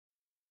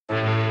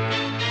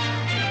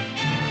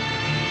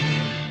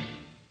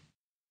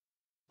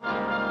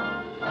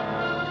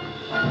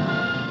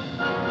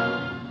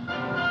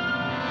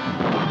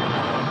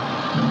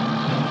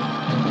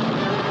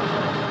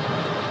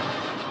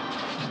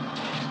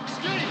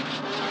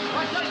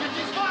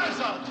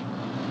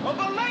Well,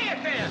 belay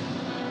it then.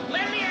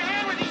 Lend me a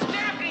hand with these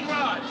damping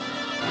rods.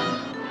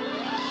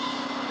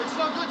 It's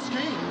no good,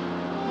 Ski.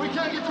 We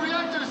can't get the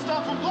reactor to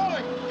stop from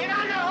blowing. Get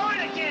on the horn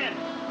again.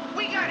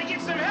 We gotta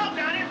get some help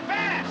down here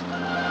fast.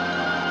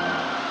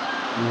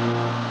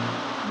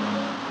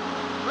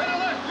 Red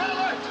alert! Red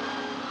alert!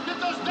 Get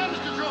those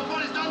damage control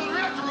buddies down to the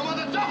reactor room on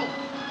the double.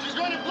 She's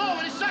going to blow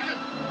any second.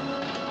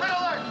 Red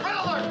alert! Red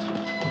alert!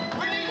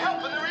 We need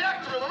help in the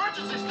reactor room.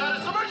 Emergency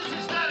status!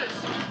 Emergency status!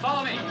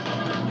 Follow me.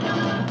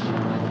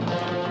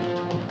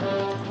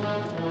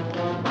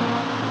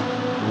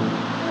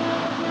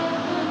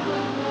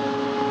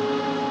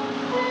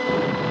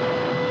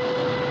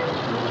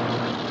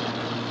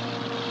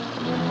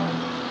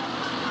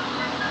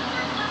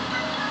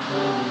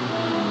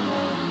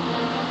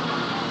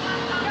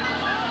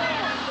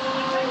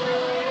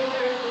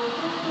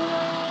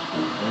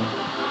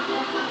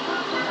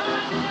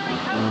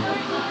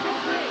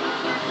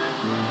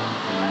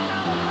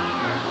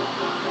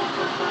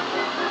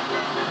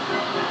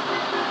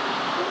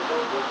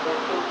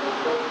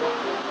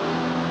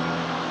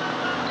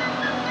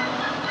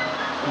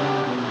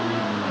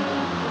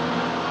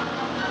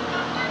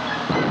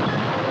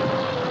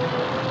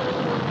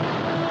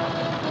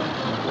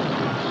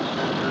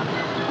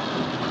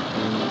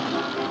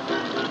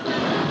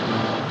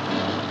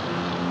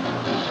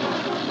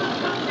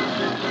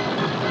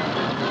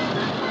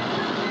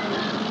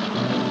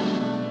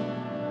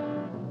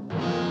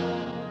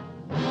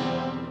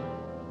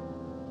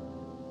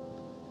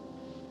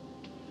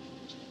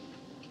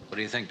 What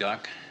do you think,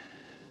 Doc?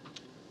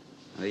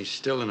 He's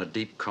still in a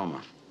deep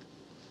coma.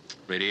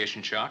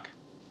 Radiation shock?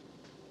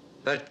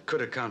 That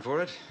could account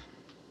for it.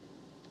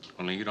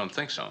 Only you don't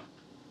think so.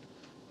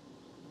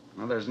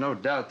 Well, there's no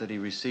doubt that he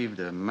received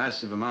a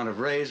massive amount of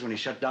rays when he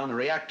shut down the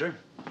reactor.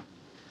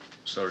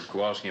 So did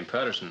Kowalski and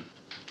Patterson.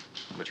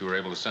 But you were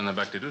able to send them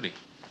back to duty.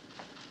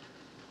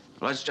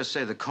 Well, let's just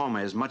say the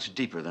coma is much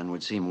deeper than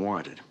would seem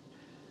warranted.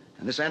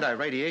 And this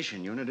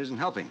anti-radiation unit isn't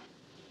helping.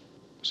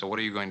 So what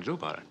are you going to do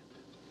about it?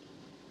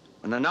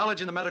 When the knowledge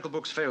in the medical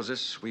books fails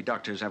us, we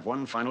doctors have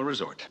one final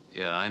resort.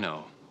 Yeah, I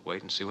know.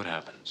 Wait and see what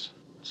happens.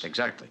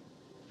 Exactly.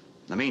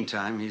 In the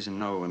meantime, he's in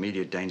no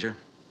immediate danger,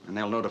 and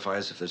they'll notify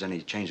us if there's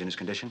any change in his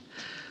condition.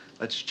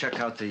 Let's check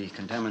out the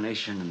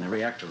contamination in the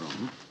reactor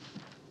room.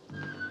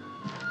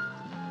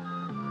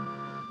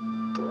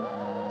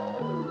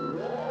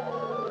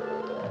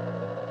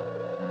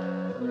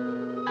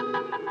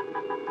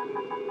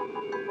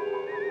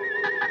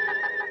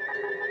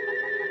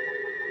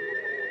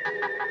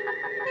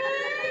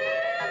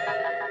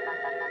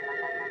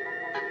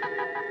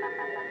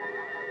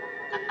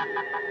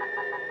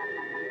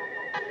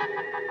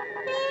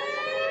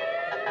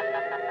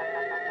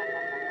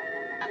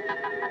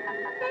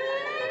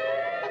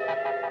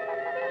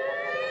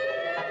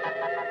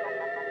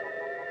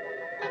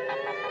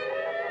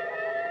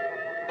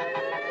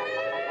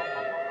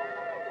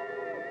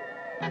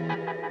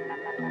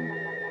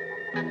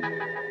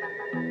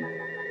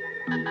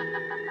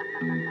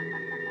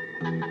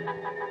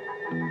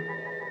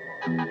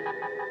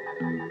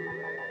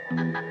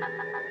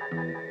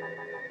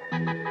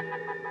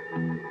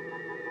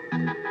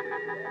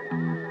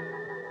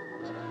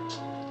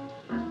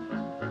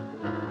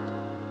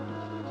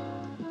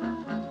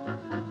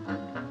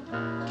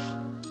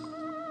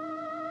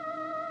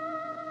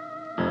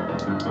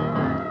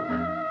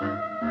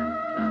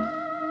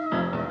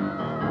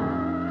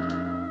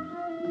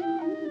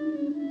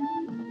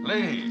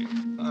 Lee,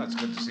 oh, it's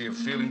good to see you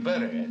feeling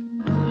better.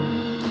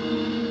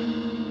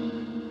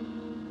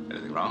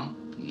 Anything wrong?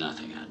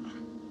 Nothing, Admiral.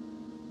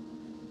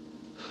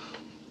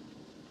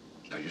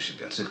 No, you should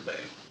be on sick bay.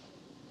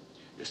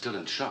 You're still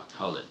in shock.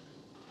 Hold it.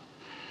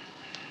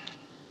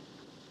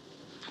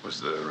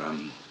 Was there,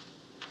 is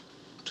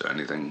there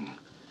anything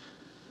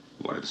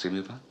you wanted to see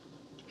me about?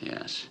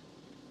 Yes.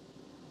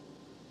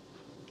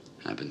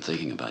 I've been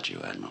thinking about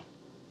you, Admiral.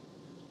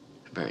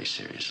 Very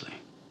seriously.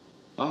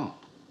 Oh.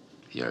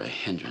 You're a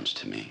hindrance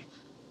to me.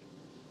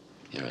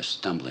 You're a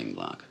stumbling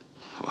block.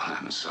 Well,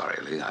 I'm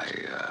sorry, Lee.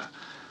 I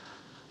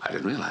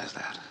didn't realize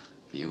that.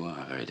 You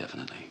are, very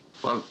definitely.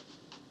 Well,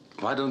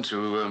 why don't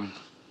you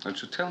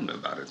tell me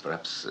about it?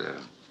 Perhaps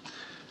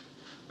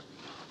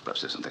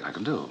there's something I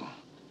can do.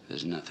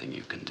 There's nothing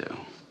you can do.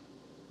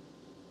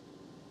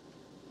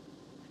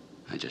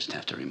 I just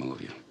have to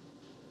remove you.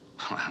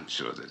 Well, I'm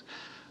sure that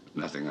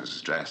nothing as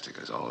drastic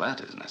as all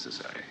that is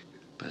necessary.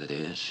 But it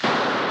is.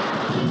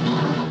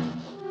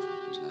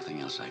 There's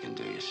nothing else I can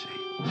do, you see.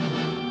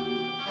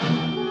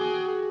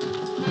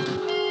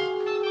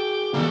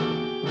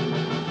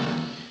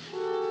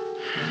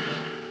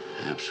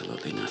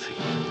 Absolutely nothing.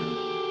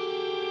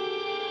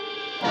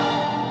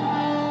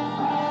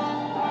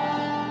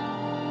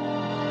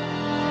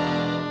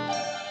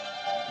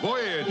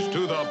 Voyage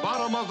to the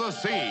bottom of the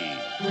sea.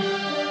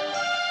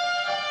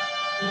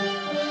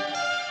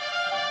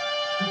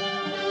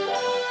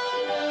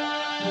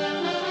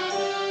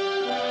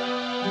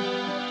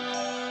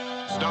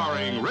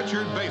 Starring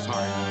Richard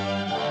Basehart.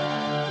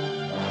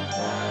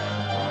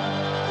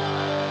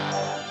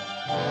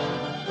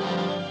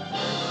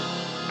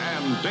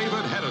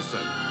 David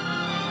Hedison.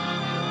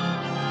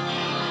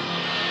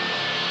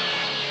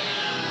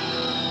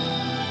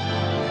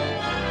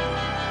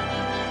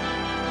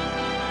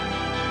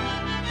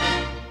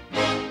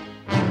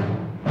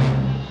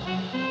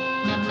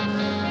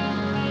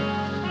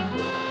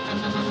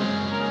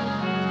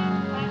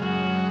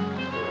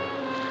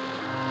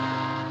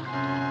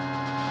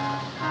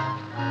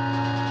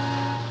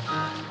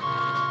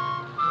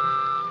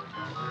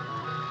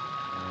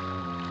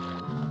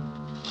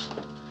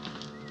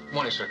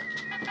 Morning, sir.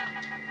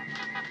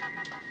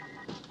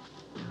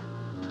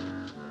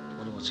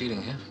 Wonder what's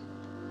eating here?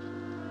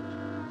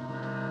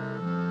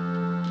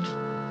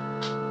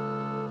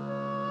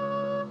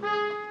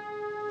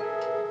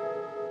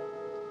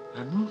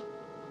 Admiral?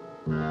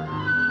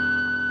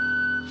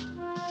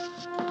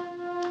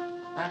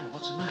 Admiral,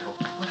 what's the matter?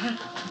 What happened?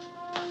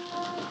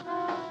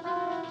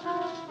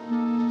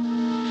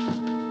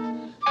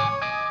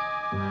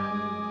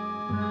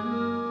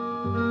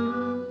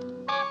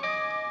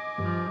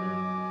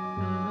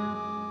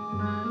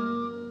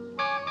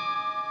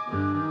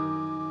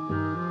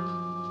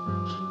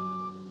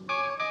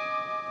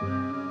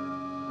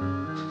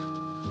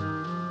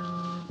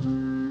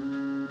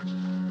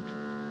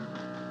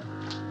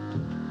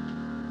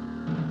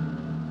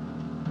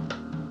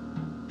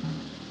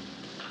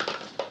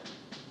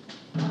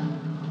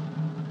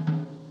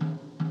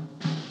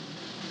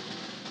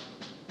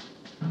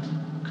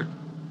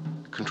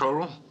 Control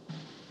room?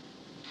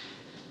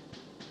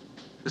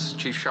 This is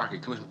Chief Sharkey.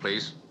 Come in,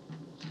 please.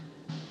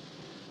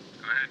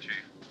 Go ahead,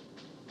 Chief.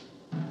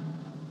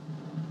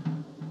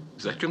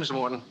 Is that you, Mr.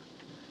 Morton?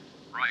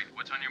 Right.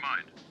 What's on your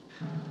mind?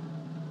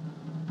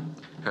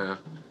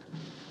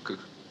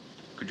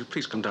 Could you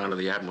please come down to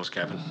the Admiral's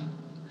cabin?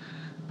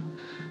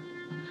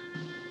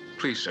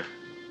 Please, sir.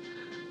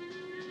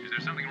 Is there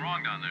something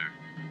wrong down there?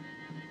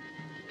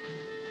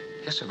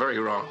 Yes, sir, very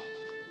wrong.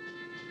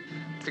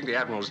 I think the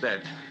Admiral's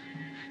dead.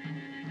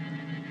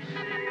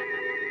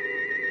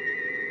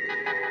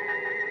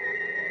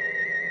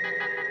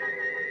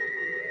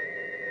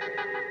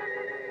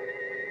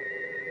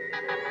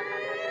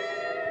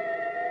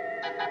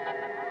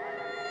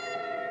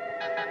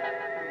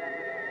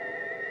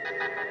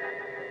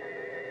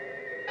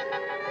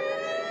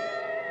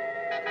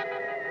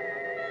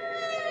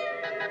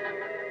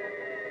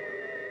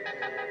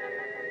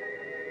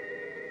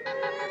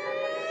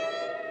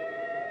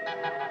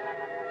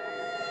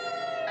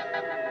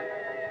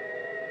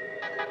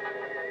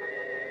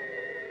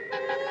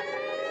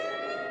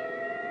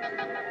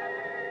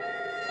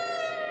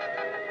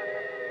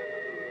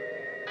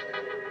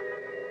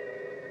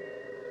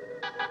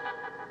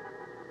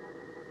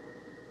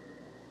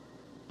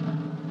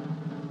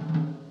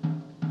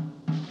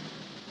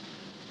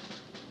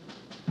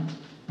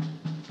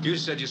 You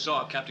said you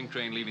saw Captain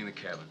Crane leaving the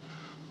cabin.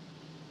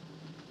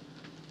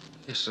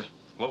 Yes, sir.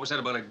 What was that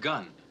about a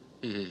gun?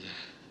 He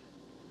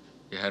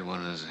had one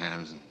in his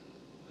hands and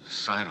a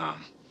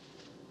sidearm.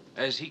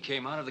 As he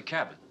came out of the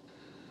cabin.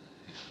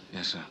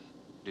 Yes, sir.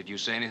 Did you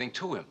say anything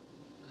to him?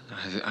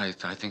 I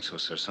think so,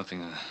 sir.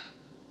 Something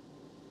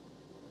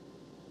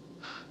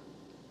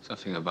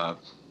about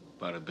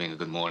it being a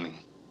good morning.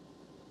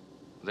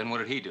 Then what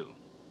did he do?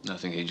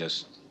 Nothing. He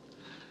just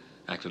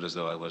acted as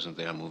though I wasn't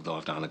there, moved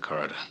off down the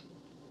corridor.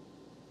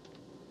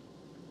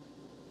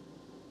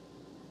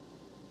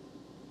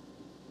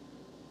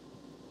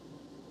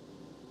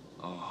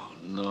 Oh,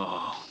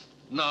 no.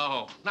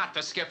 No, not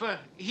the skipper.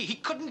 He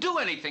couldn't do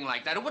anything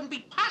like that. It wouldn't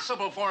be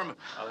possible for him.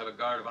 I'll have a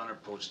guard of honor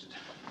posted.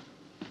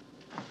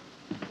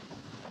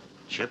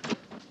 Chip?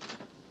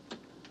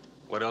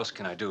 What else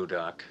can I do,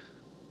 Doc?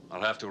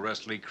 I'll have to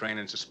arrest Lee Crane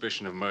in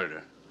suspicion of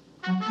murder.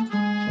 No.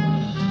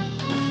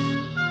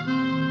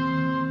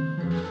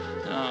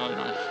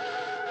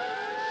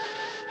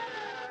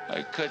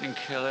 I couldn't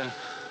kill him.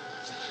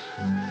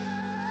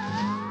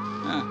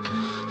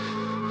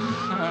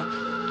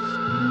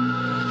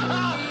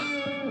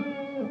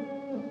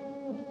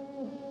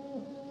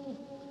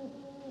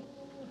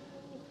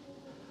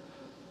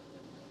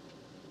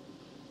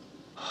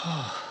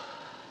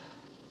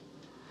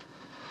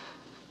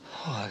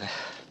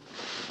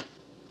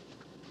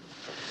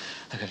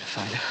 I gotta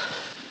find her.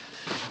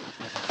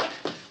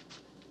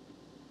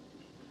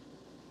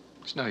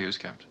 It's no use,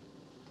 Captain.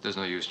 There's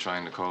no use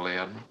trying to call the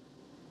Admiral.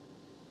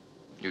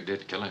 You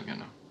did kill him, you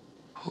know.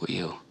 Who are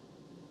you?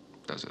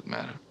 Does it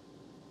matter?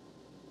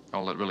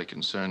 All that really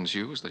concerns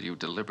you is that you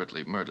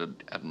deliberately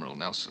murdered Admiral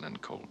Nelson in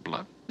cold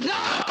blood. Who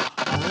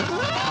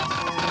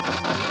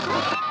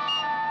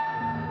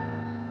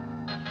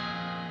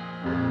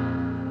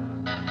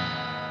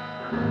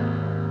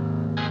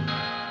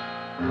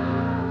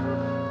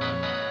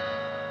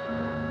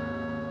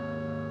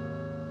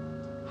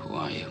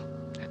are you?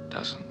 It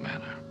doesn't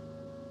matter.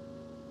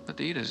 The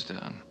deed is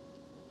done.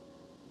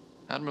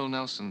 Admiral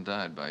Nelson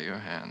died by your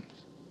hands.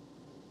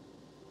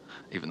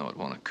 Even though it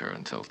won't occur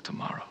until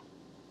tomorrow.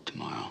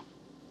 Tomorrow?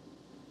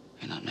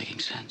 You're not making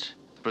sense.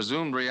 The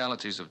presumed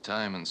realities of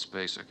time and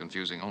space are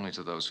confusing only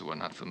to those who are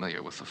not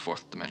familiar with the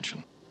fourth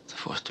dimension. The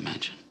fourth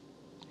dimension?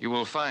 You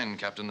will find,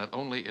 Captain, that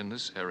only in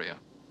this area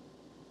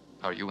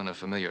Are you in a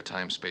familiar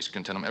time-space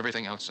continuum?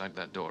 Everything outside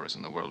that door is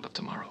in the world of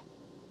tomorrow.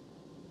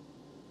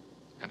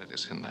 And it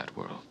is in that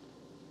world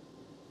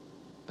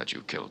that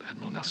you killed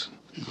Admiral Nelson.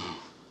 No.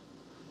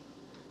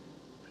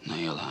 No,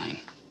 you're lying.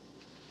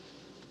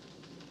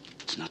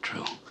 It's not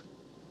true.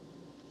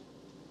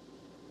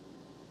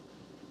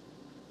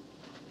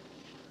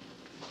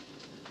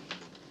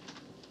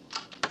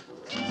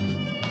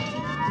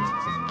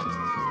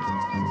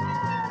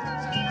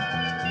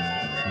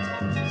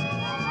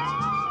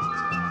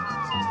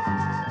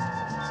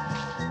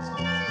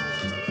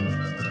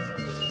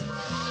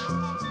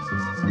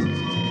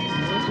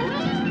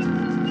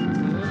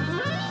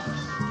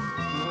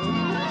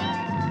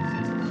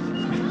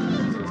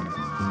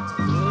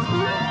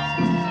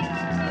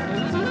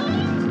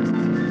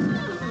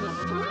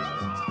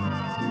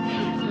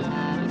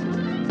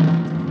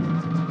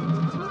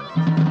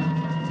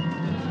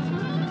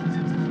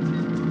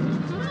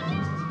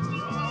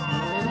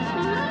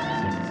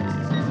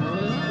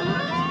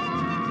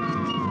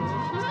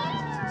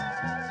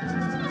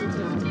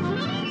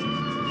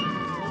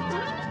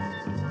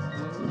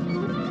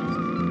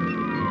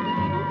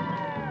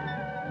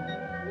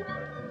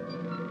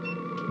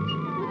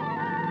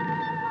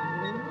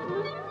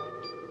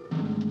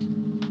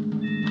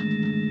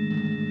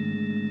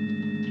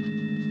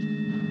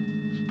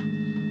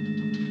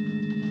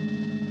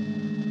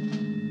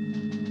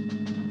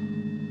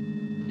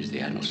 Is the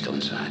Admiral still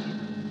inside?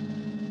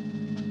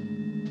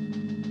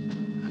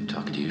 I'm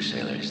talking to you,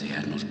 sailor. Is the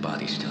Admiral's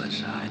body still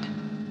inside?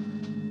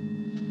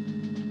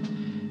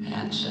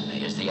 Answer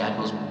me. Is the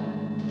Admiral's...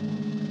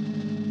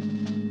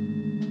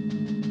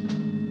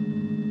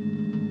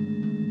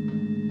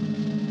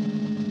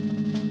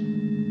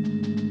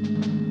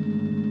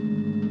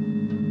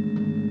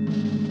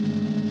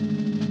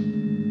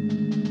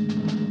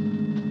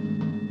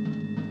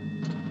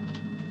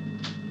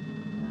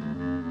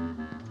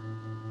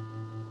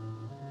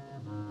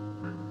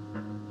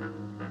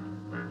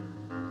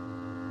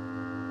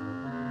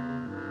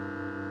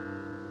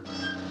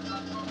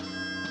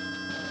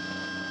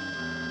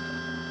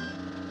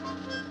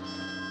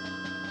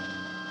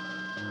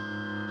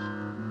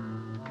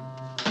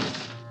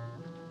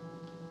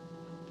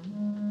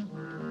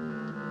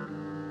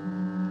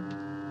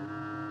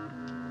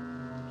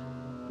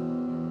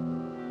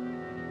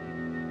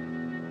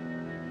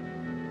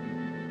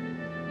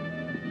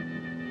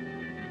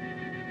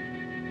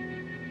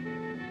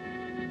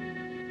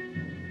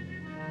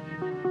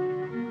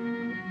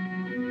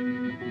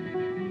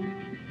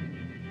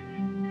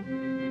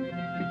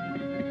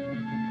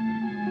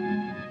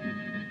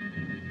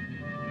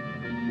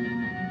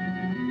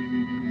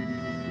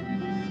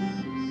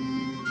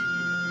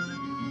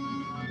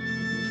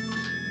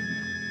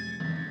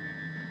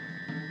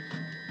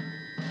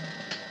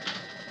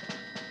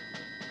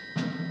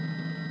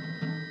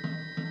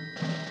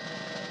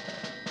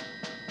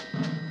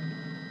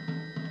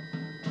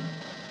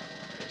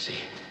 See,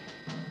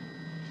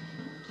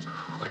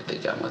 what have they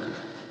done with him?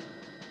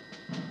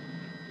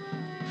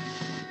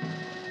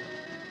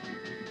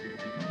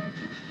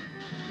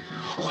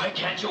 Why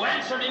can't you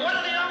answer me? What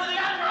have they done with the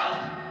Admiral?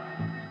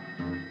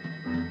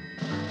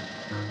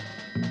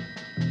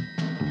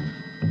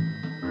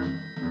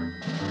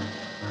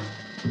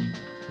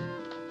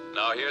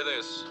 Now hear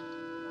this.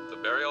 The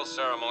burial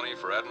ceremony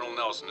for Admiral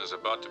Nelson is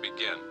about to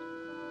begin.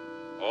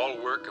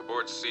 All work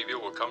aboard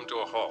Seaview will come to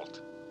a halt.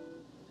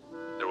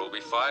 There will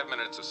be 5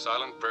 minutes of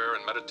silent prayer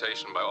and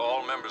meditation by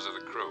all members of the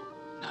crew.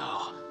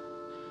 No.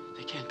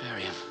 They can't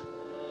bury him.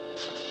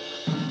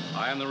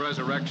 I am the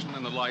resurrection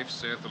and the life,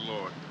 saith the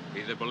Lord.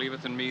 He that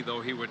believeth in me, though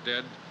he were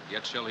dead,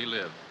 yet shall he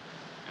live.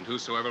 And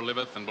whosoever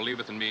liveth and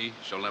believeth in me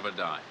shall never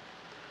die.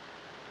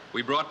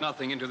 We brought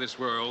nothing into this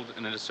world,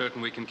 and it is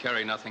certain we can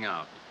carry nothing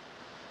out.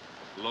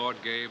 The Lord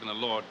gave, and the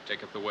Lord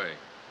taketh away.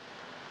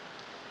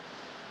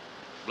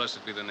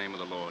 Blessed be the name of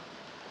the Lord.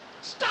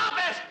 Stop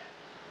it!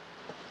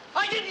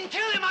 I didn't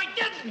kill him, I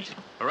didn't!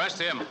 Arrest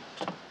him.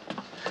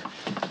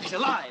 He's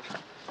alive.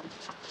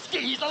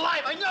 He's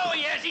alive, I know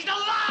he is, he's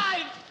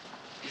alive!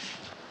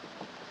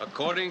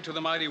 According to the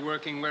mighty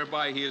working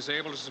whereby he is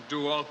able to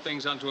subdue all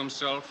things unto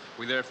himself,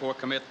 we therefore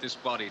commit this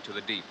body to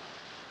the deep.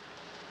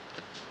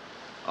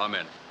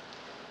 Amen.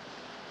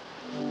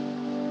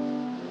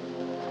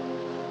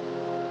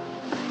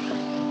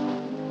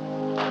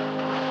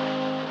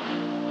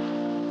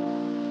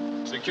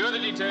 Secure the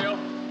detail.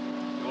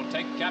 You will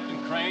take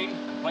Captain Crane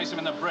and place him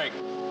in the brig.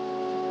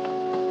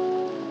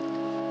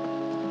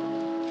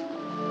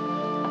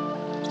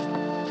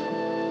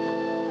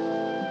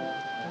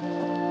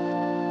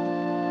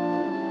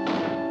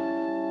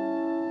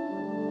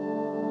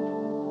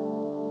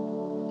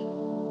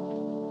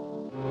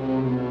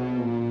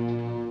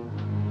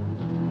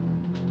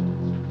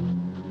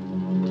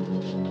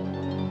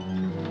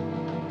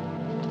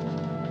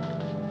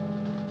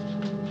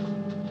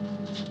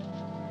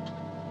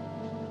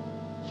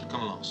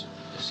 Come along, sir.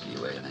 Whiskey,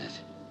 wait a minute.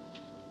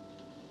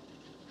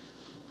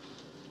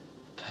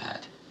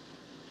 Pat.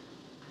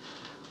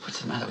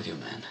 What's the matter with you,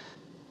 man?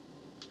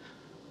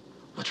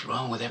 What's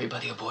wrong with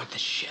everybody aboard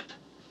this ship?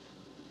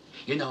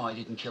 You know I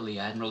didn't kill the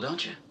Admiral,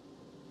 don't you?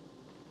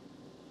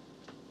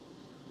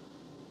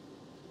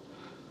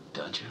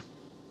 Don't you?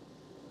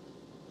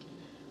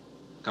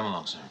 Come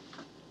along, sir.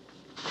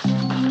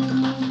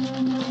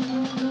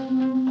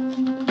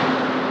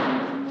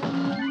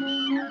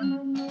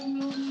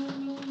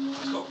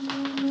 Let's go.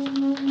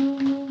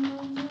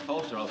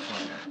 Holster, I'll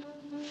flank.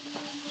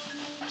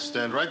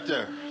 Stand right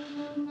there.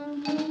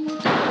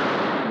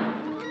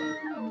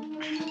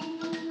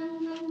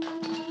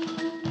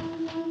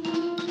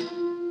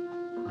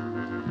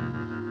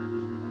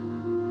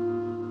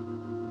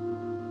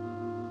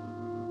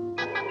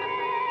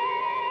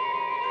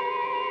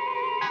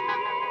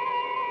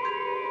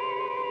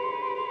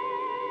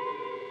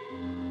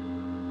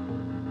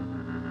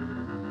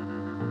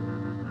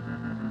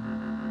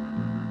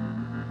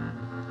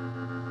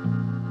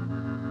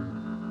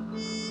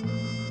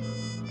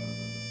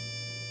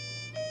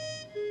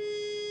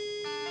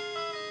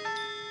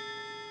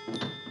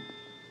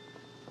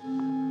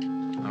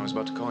 I was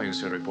about to call you,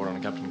 sir, to report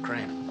on Captain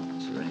Crane.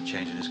 Is there any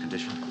change in his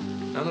condition?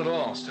 None at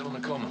all. Still in a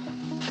coma.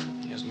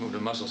 He hasn't moved a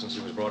muscle since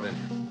he was brought in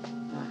here.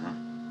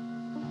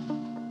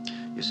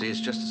 You see, it's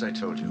just as I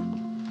told you.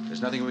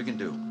 There's nothing we can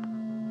do.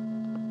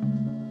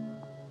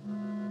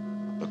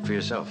 Look for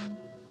yourself.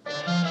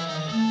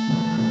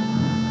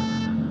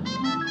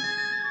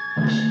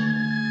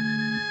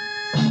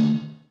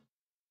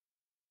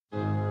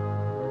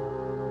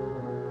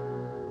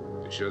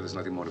 You sure there's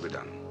nothing more to be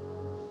done?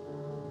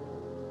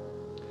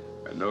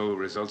 And no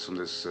results from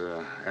this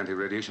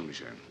anti-radiation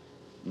machine?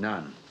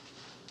 None.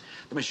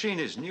 The machine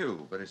is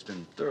new, but it's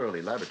been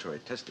thoroughly laboratory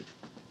tested.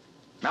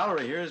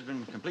 Mallory here has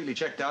been completely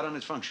checked out on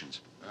its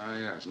functions. Ah,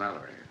 yes,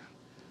 Mallory.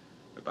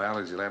 The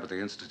biology lab at the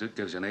Institute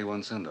gives you an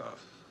A1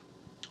 send-off.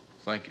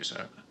 Thank you,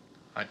 sir.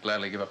 I'd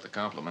gladly give up the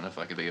compliment if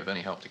I could be of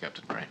any help to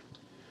Captain Crane.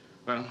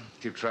 Well,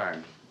 keep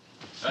trying.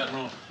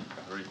 Admiral,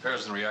 the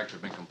repairs in the reactor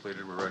have been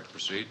completed. We're ready to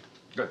proceed.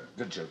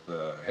 Good job.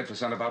 Head for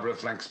Santa Barbara,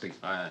 flank speed.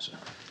 Aye, sir.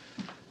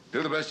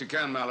 Do the best you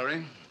can,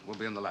 Mallory. We'll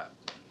be in the lab.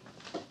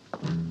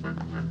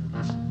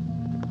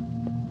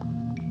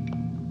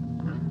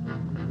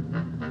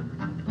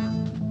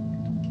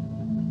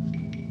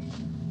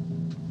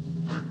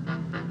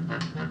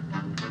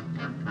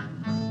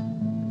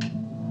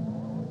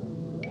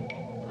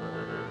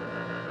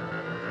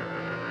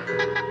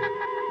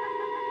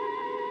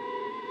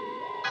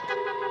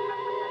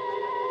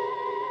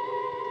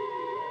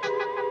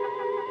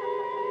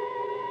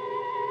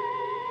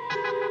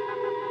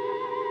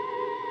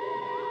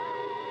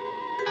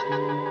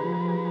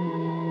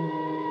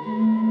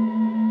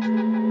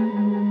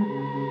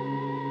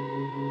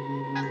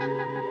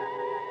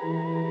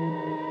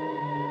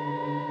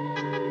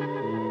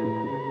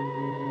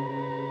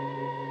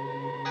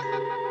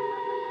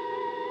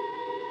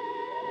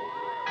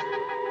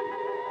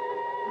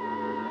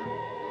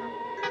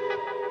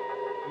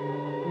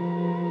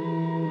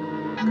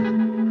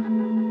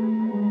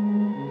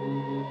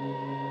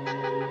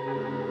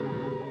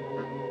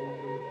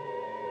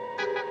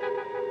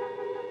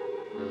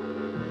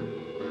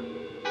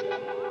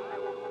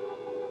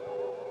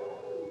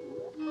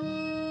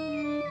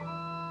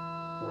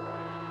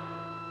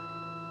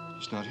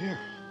 He's not here.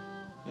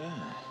 Yeah.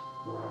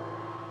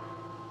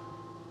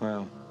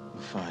 Well,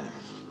 we'll find him.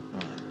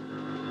 All right.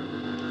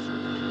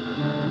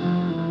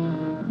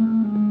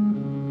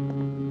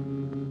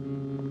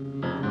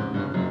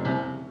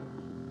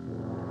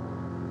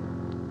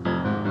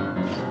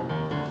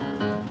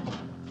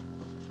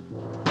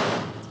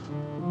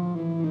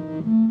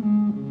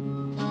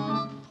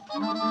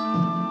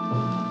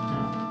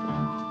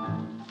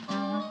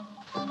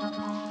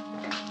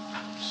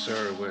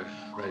 Sir, we're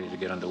ready to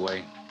get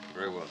underway.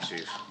 Very well,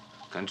 Chief.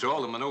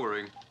 Control the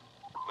maneuvering.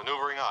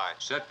 Maneuvering aye.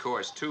 Set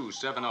course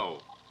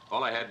 270.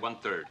 All ahead,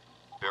 1/3.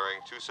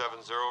 Bearing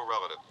 270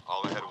 relative.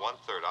 All ahead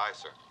 1/3. Aye,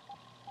 sir.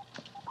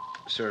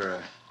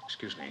 Sir,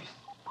 excuse me.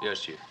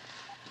 Yes, Chief.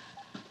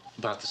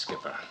 About the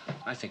skipper.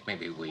 I think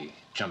maybe we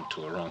jumped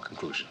to a wrong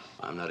conclusion.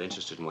 I'm not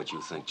interested in what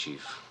you think,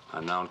 Chief.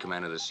 I'm now in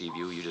command of the Sea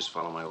View. You just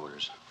follow my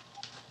orders.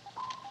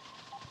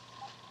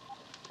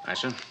 Aye,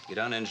 sir. Get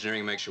on engineering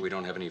and make sure we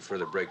don't have any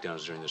further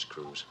breakdowns during this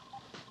cruise.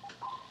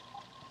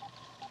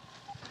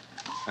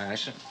 Aye,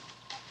 sir.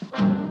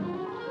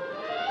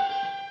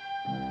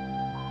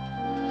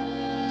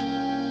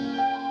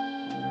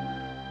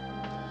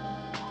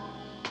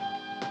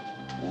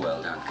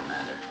 Well done,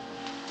 Commander.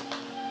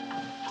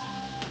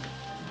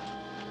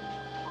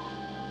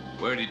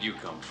 Where did you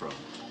come from?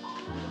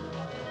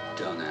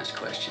 Don't ask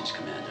questions,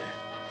 Commander.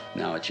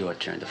 Now it's your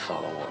turn to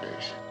follow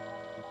orders.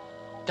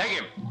 Take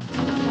him!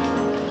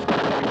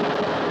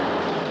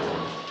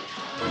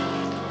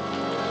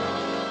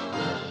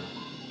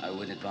 I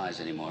wouldn't advise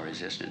any more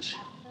resistance.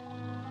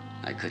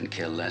 I couldn't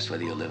care less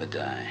whether you live or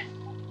die.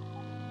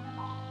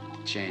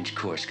 Change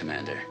course,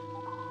 Commander.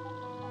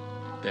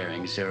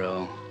 Bearing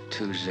 020,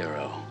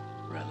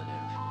 relative.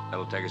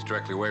 That'll take us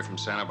directly away from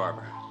Santa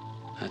Barbara.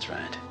 That's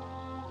right.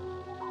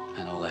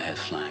 And all ahead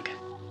flank.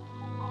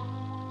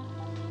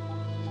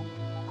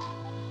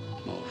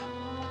 Move.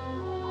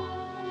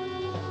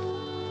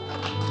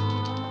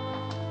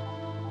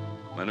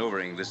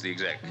 Maneuvering, this is the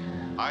exec.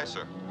 Aye,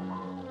 sir.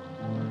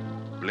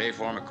 Belay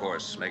form a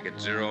course. Make it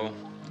 020.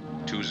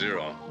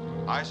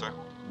 Aye, sir.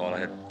 All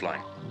ahead,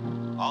 flying.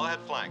 All ahead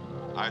flank.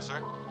 Aye,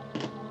 sir.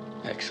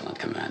 Excellent,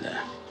 Commander.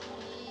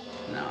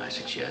 Now I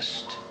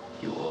suggest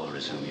you all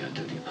resume your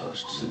duty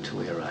posts until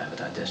we arrive at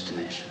our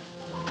destination.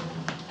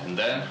 And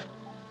then?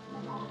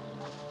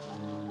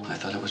 I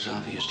thought it was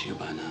obvious to you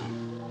by now.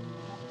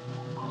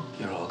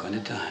 You're all going to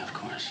die, of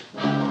course.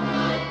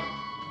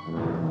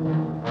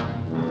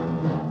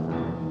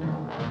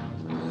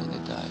 Going to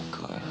die, of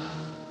course.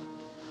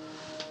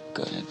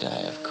 Going to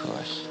die, of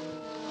course.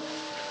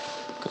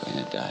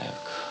 Going to die, of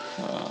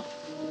course. Oh.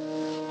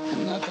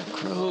 I'm not the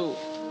crew.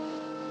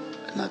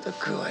 I'm not the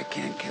crew. I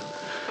can't kill.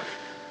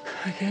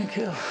 I can't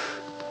kill.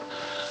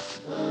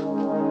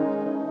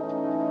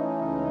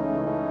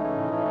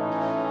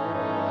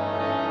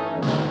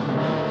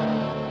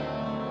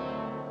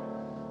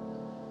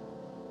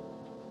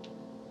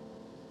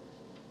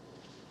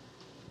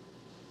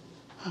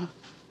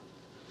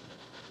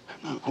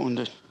 I'm not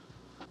wounded.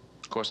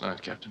 Of course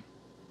not, Captain.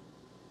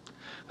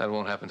 That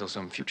won't happen till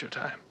some future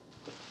time.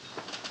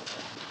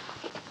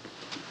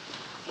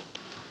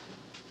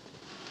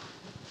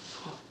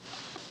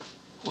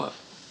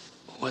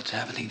 What's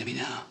happening to me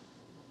now?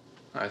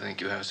 I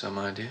think you have some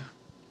idea.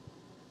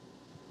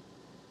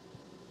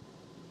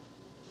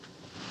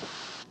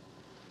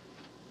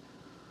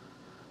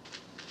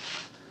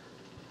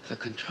 The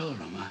control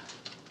room,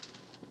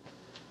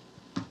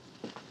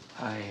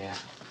 I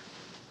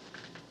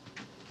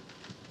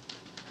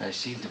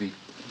seem to be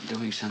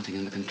doing something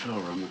in the control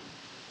room.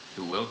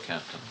 You will,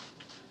 Captain,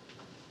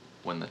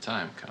 when the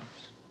time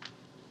comes.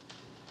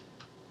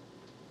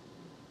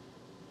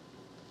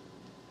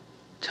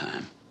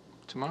 Time?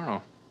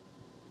 Tomorrow.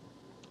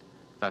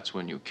 That's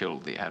when you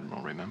killed the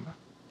Admiral, remember?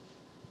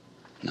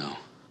 No.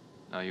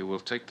 Now, you will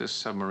take this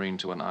submarine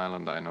to an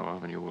island I know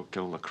of, and you will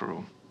kill the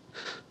crew.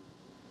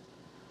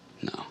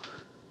 No.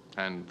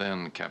 And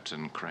then,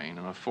 Captain Crane,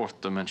 in a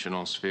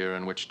fourth-dimensional sphere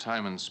in which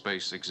time and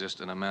space exist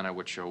in a manner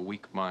which your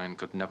weak mind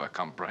could never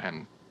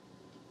comprehend,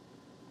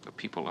 the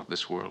people of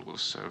this world will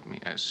serve me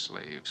as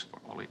slaves for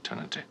all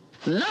eternity.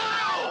 No!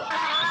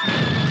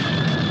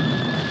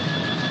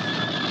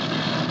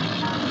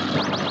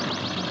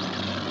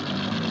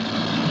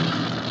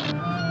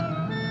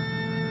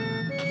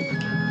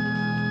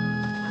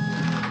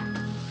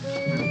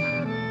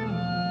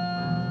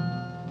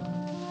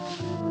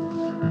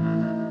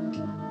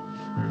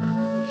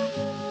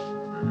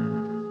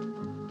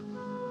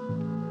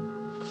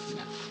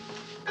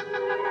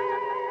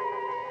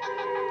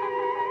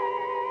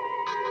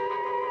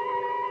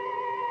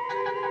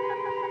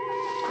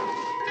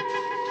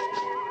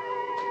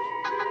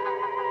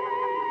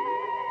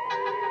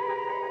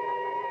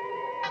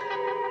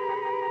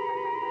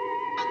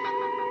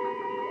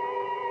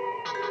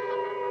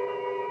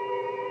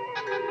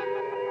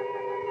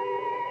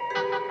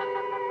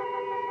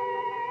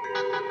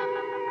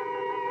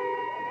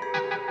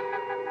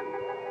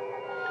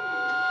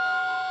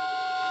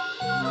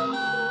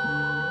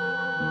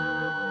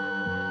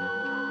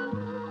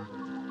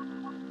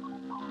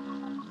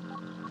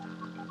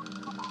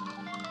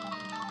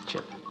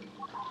 Chip,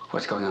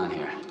 what's going on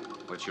here?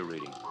 What you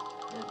reading?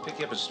 We're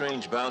picking up a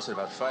strange bounce at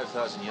about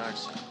 5,000 yards,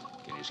 sir.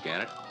 Can you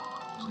scan it?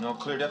 There's no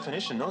clear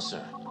definition, no,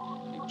 sir.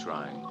 Keep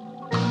trying.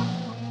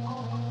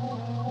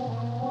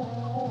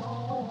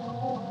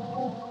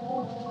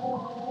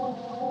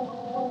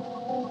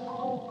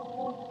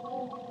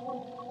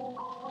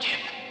 Chip.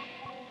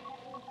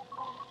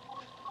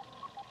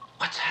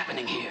 What's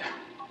happening here?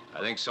 I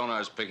think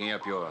sonar's picking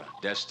up your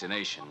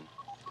destination.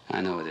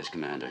 I know it is,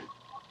 Commander.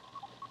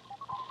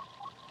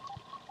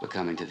 We're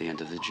coming to the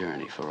end of the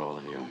journey for all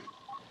of you.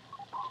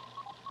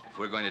 If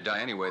we're going to die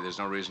anyway, there's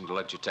no reason to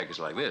let you take us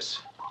like this.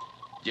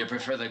 Do you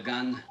prefer the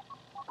gun?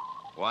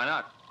 Why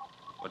not?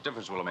 What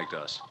difference will it make to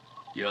us?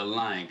 You're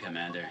lying,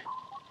 Commander.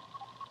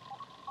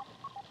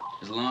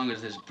 As long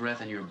as there's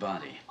breath in your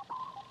body,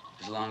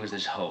 as long as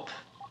there's hope,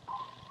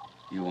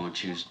 you won't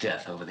choose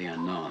death over the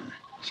unknown.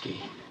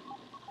 Ski.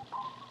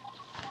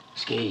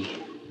 Ski.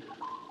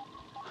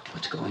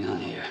 What's going on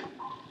here?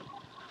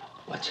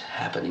 What's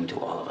happening to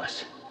all of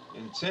us?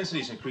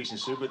 Intensity's increasing,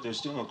 sir, but there's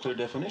still no clear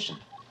definition.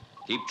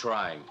 Keep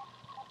trying.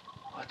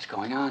 What's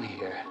going on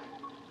here?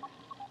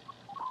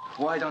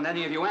 Why don't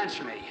any of you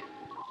answer me?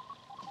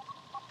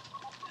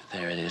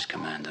 There it is,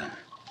 Commander.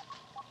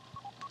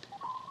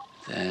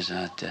 There's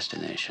our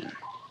destination.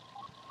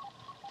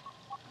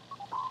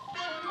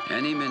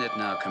 Any minute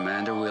now,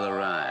 Commander, we'll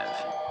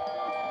arrive.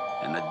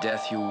 And the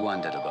death you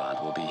wondered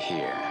about will be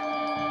here.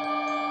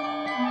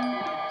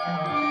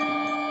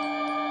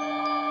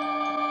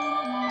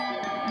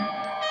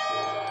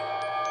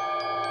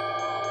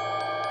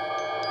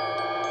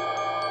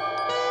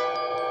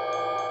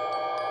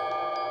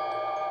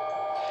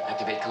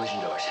 Activate collision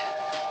doors.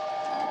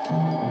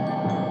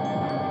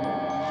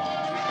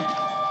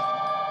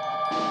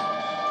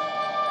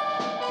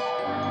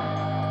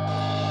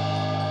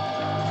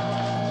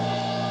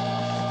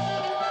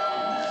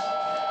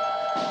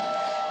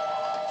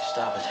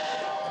 Stop it.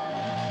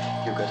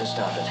 You've got to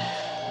stop it.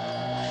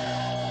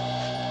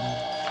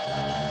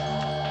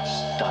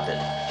 Stop it.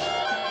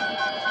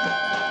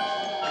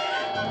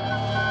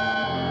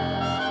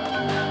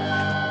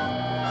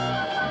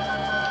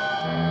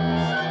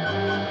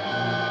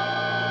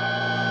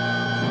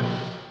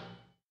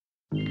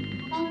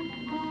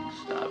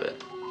 Stop it.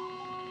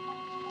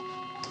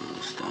 Oh,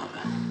 stop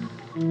it.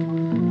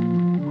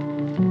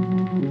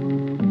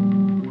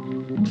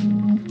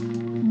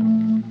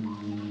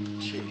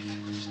 Chief,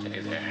 stay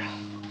there.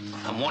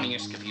 I'm warning you,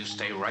 Skipper, you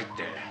stay right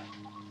there.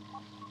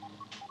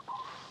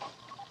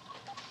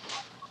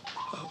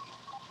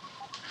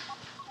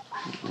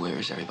 Where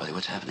is everybody?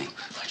 What's happening?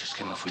 I just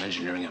came up from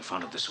engineering and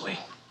found it this way.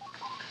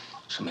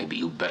 So maybe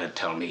you better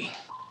tell me.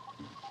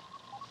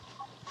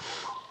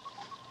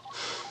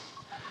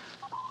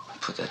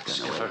 Put that gun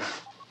Skipper. away.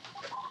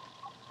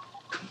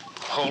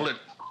 Hold it.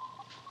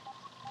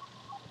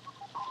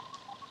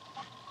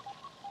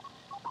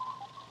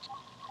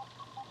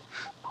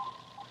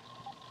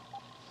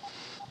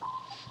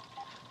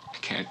 I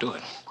can't do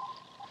it.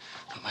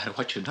 No matter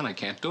what you've done, I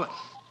can't do it.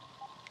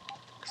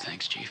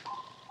 Thanks, Chief.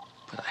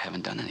 But I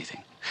haven't done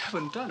anything.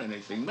 Haven't done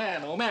anything,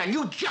 man. Oh, man,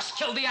 you just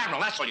killed the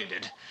Admiral. That's what you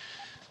did.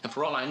 And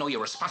for all I know,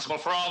 you're responsible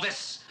for all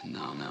this.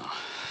 No, no.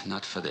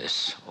 Not for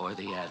this or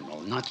the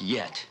Admiral. Not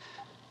yet.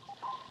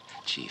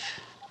 Chief,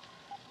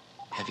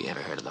 have you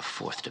ever heard of the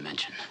fourth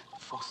dimension?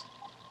 Fourth?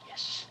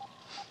 Yes.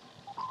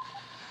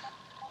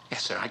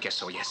 Yes, sir. I guess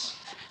so, yes.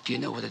 Do you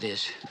know what it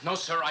is? No,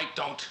 sir, I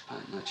don't.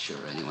 I'm not sure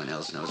anyone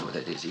else knows what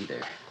it is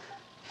either.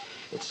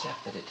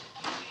 Except that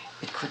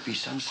it could be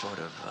some sort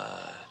of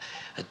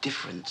a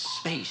different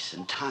space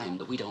and time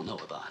that we don't know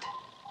about.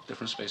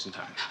 Different space and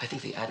time. I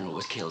think the Admiral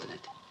was killed in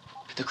it.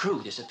 The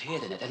crew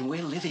disappeared in it, and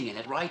we're living in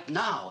it right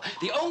now.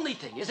 The only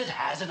thing is it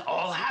hasn't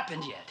all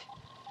happened yet.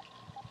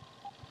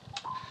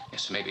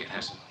 Yes, maybe it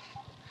hasn't.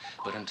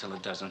 But until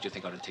it does, don't you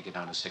think I ought to take you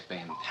down to sick bay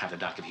and have the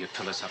doc give you a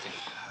pill or something?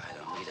 I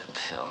don't need a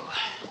pill.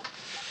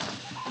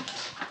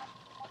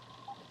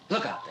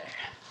 Look out there.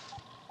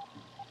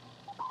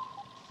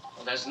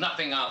 Well, there's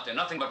nothing out there,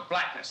 nothing but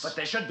blackness. But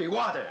there should be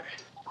water.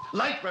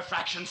 Light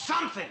refraction,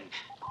 something.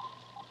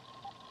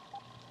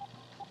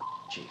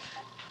 Chief,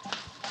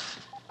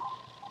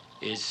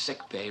 is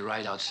sick bay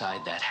right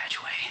outside that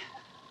hatchway?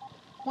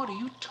 What are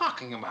you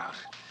talking about?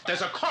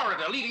 There's a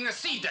corridor leading to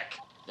C deck.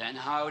 Then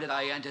how did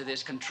I enter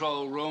this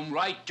control room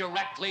right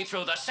directly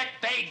through the sick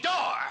bay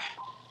door?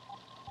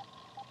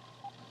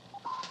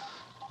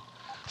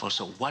 Well,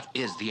 so what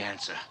is the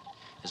answer?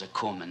 There's a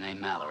corpsman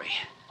named Mallory.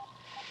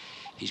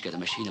 He's got a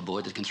machine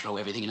aboard that can throw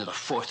everything into the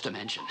fourth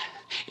dimension.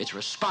 It's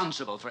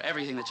responsible for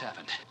everything that's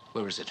happened.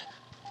 Where is it?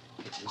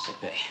 It's in sick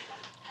bay.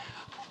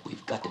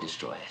 We've got to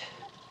destroy it.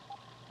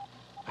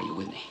 Are you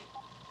with me?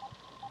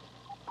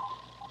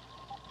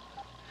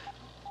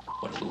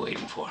 What are we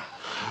waiting for?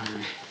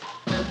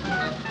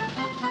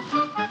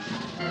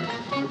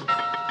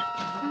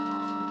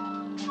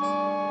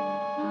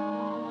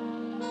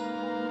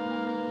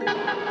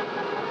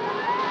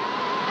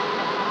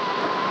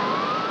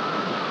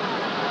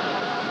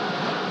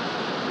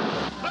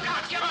 Look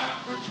out, Skipper!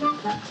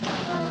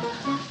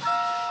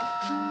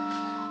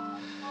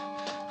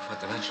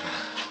 Fourth dimension.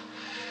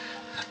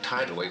 A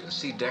tidal wave in the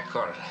C deck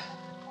corridor.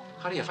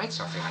 How do you fight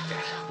something like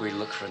that? We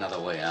look for another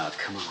way out.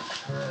 Come on.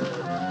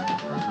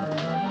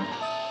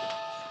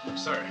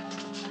 Sir,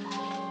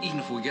 even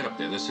if we get up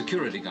there, the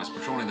security guards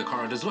patrolling the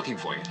corridors looking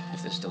for you.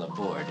 If they're still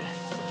aboard.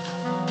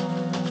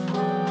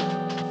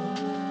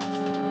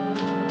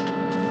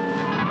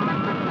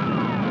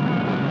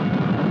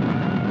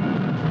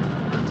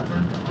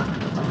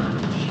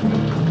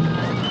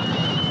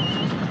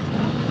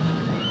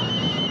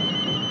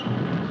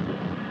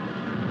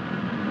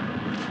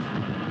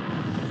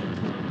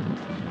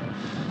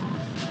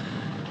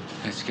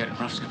 It's getting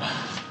rough, Skipper.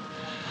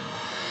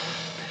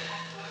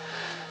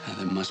 Well,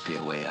 there must be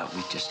a way out.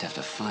 We just have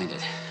to find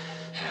it.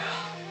 Yeah.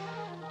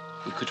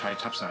 We could try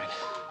topside.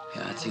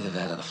 Yeah, it's either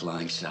that or the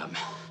flying sub.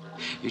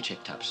 You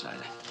check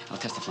topside. I'll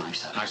test the flying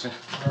sub. Aye, sir.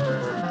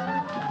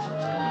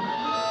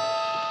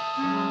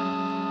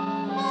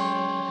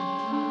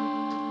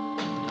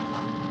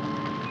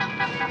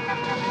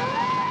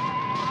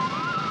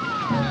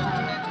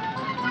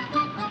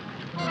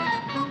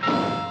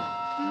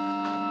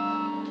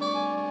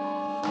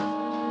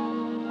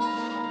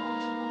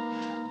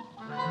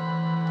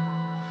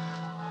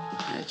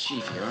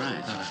 Chief, you all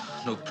right?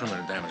 No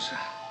permanent damage, sir.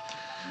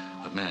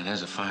 But, man,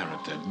 there's a fire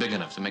up there, big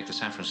enough to make the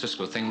San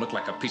Francisco thing look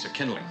like a piece of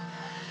kindling.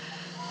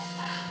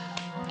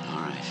 All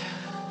right.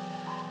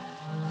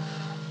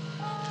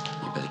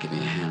 You better give me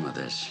a hand with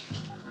this.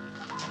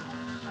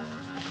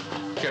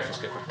 Careful,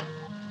 Skipper.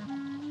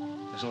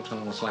 There's no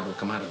telling what's liable to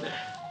come out of there.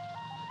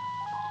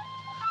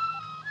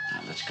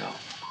 Now, let's go.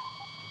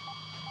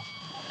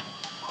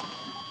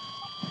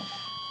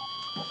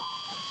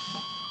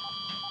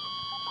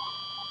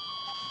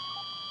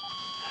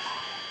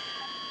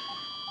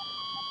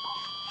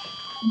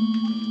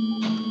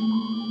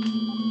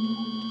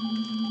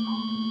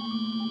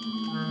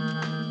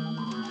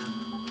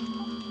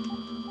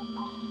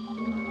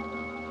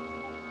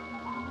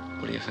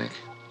 think?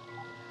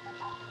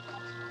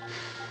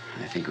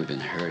 I think we've been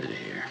herded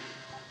here.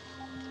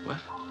 What?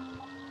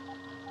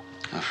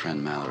 Our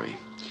friend Mallory.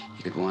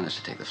 He could want us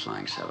to take the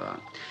flying sub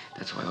out.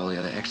 That's why all the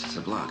other exits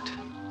are blocked.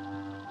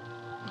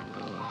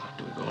 Well,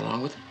 do we go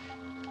along with it?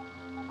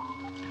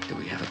 Do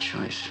we have a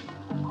choice?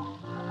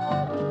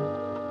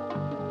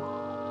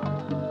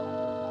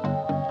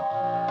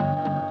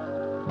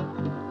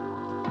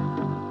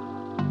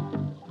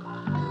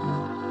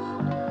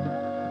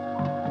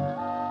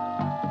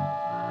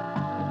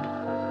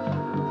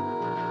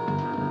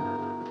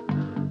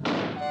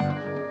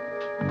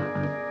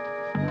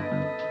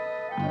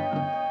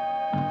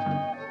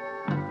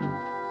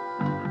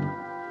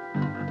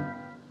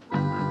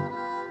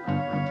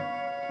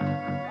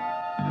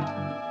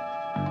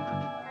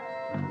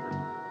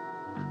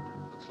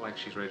 Looks like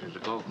she's ready to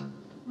go.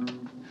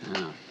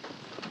 Yeah.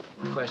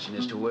 The question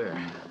is to where?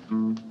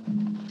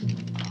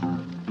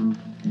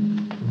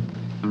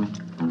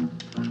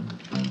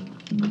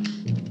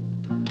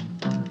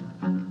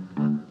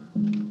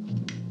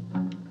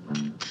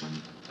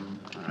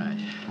 All right.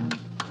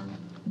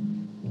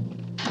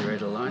 You ready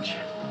to launch?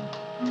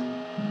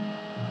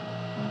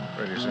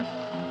 Ready, sir.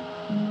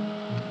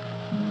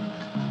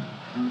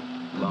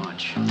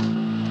 Launch.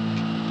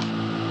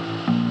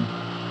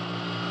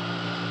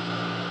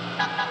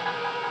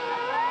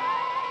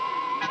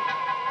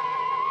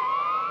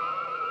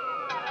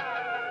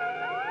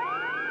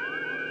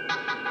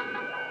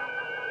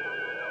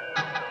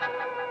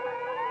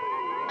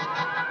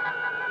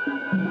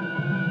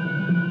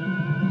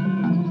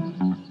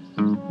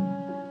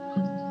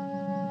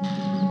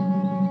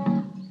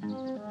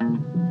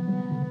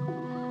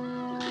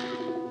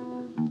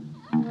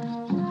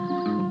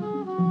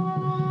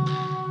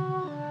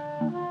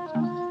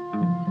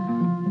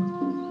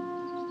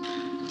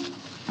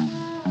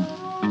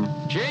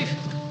 Chief?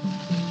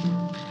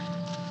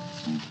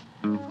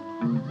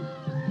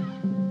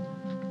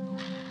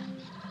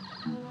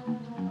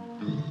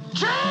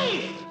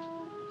 Chief!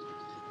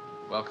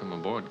 Welcome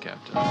aboard,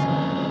 Captain. If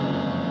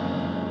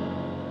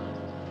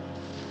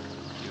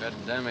you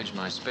hadn't damaged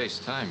my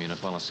space-time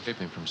unit while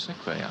escaping from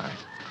sickbay,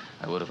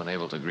 I would have been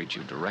able to greet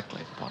you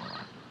directly upon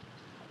arrival.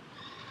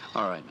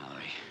 All right,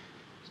 Mallory.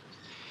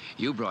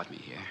 You brought me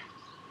here,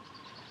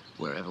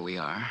 wherever we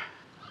are,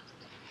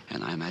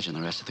 and I imagine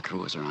the rest of the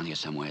crew is around here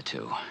somewhere,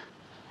 too.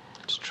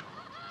 It's true.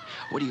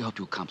 What do you hope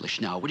to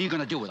accomplish now? What are you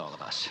going to do with all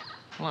of us?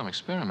 Well, I'm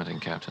experimenting,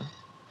 Captain.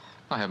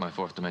 I have my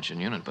fourth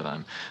dimension unit, but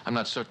I'm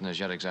not certain as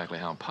yet exactly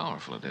how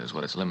powerful it is,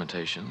 what its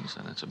limitations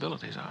and its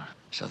abilities are.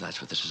 So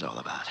that's what this is all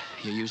about.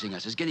 You're using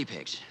us as guinea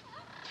pigs.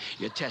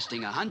 You're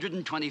testing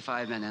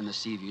 125 men in the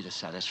sea view to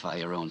satisfy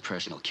your own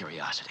personal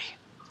curiosity.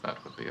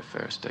 That would be a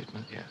fair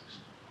statement, yes.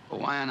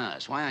 Well, why on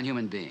us? Why on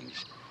human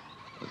beings?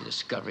 With a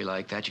discovery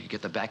like that, you could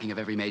get the backing of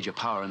every major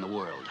power in the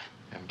world.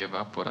 And give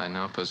up what I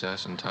now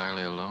possess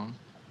entirely alone?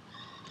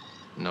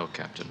 No,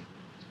 Captain.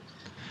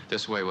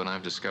 This way, when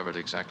I've discovered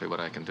exactly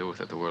what I can do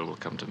with it, the world will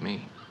come to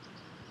me.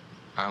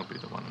 I'll be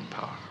the one in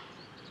power.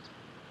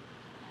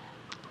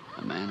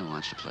 A man who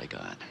wants to play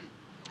God.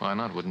 Why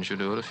not? Wouldn't you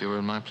do it if you were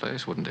in my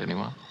place? Wouldn't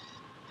anyone?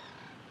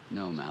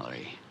 No,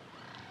 Mallory.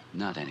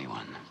 Not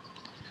anyone.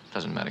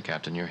 Doesn't matter,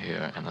 Captain. You're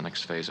here, and the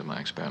next phase of my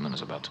experiment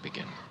is about to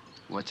begin.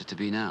 What's it to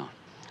be now?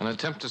 An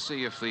attempt to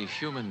see if the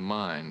human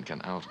mind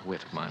can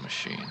outwit my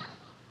machine.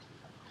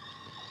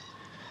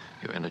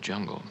 You're in a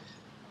jungle.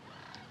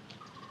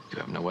 You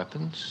have no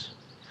weapons,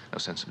 no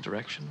sense of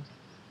direction.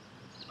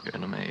 You're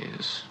in a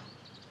maze.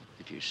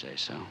 If you say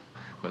so.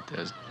 But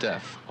there's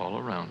death all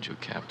around you,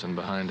 Captain,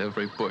 behind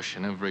every bush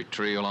and every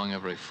tree, along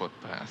every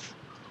footpath.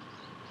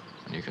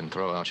 And you can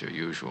throw out your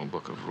usual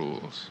book of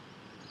rules.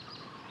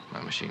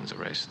 My machines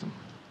erase them.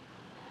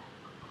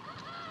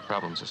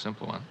 Problem's a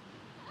simple one.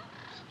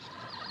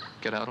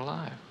 Get out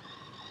alive.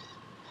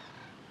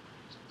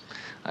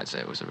 I'd say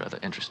it was a rather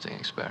interesting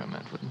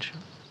experiment, wouldn't you?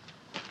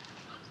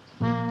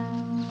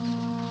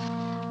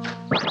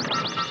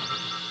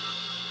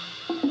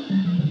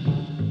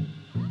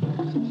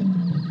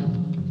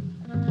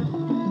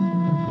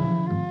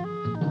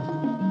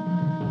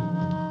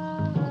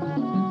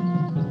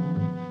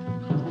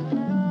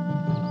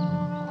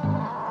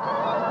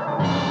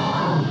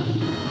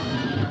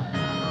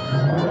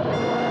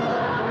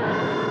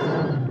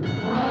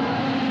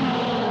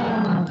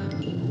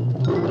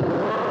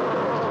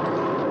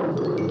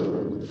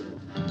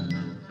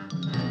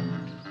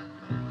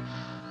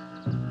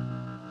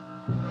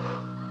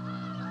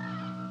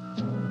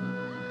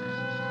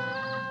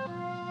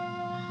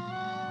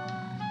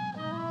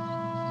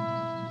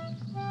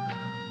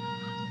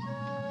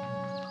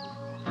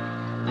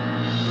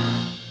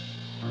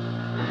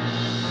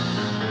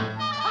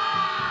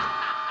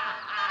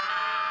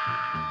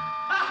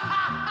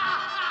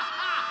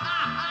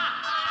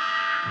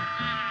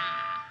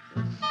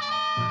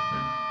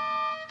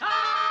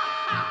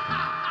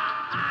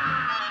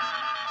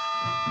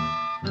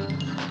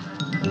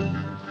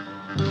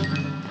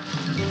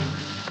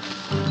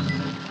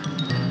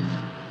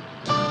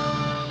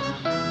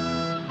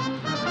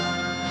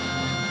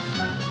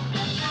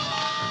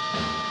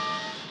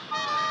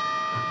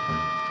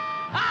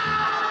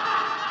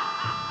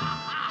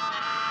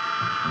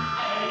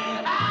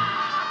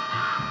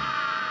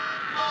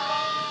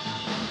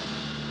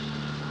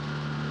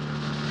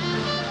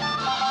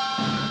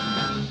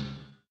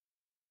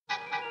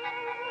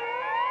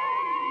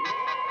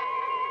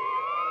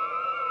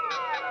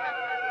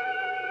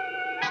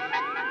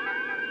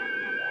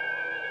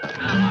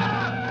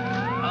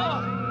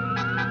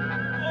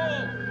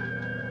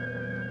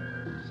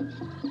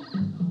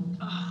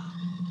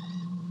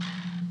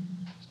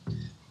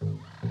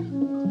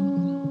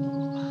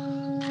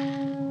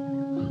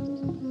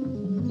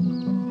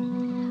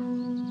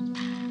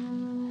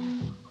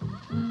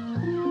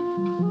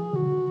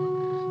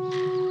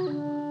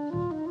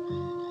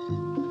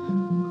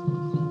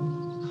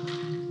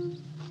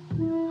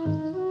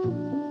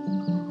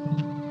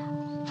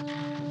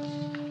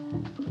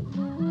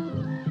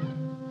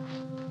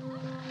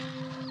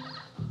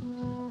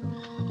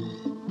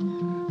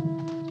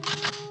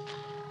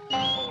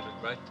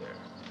 Right there.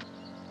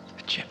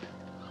 Chip.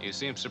 You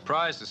seem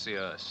surprised to see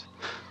us.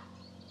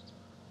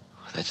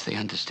 That's the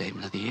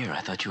understatement of the year.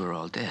 I thought you were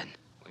all dead.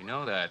 We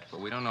know that, but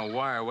we don't know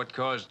why or what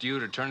caused you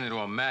to turn into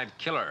a mad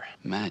killer.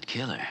 Mad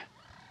killer?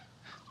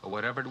 But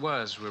whatever it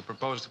was, we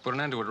propose to put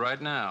an end to it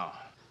right now.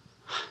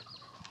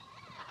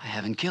 I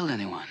haven't killed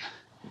anyone.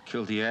 You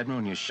killed the Admiral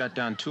and you shot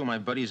down 2 of my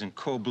buddies in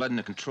cold blood in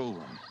the control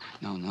room.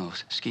 No,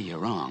 Ski, you're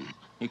wrong.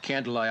 You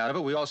can't lie out of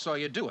it. We all saw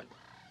you do it.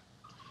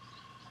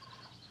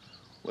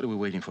 What are we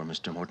waiting for,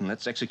 Mr. Morton?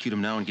 Let's execute him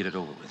now and get it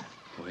over with.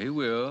 We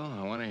will.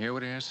 I want to hear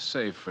what he has to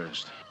say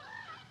first.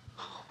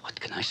 What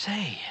can I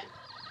say?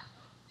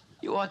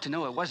 You ought to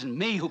know it wasn't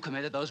me who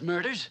committed those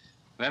murders.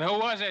 Then who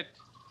was it?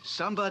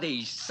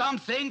 Somebody,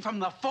 something from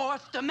the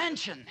 4th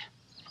dimension.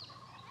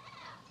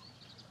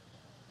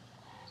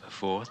 The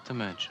 4th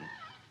dimension.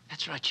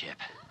 That's right, Chip.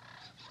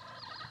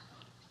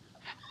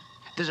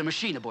 There's a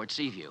machine aboard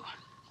Seaview.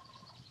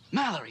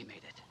 Mallory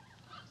made it.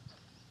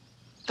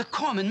 The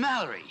Corpsman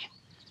Mallory.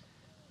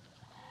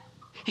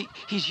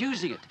 He's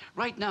using it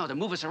right now to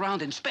move us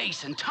around in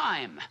space and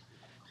time.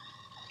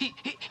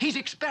 He's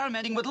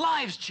experimenting with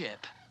lives,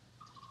 Chip.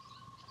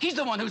 He's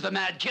the one who's the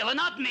mad killer,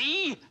 not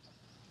me.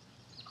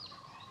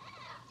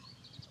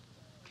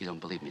 You don't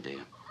believe me, do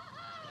you?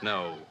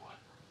 No.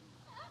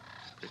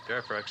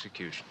 Prepare for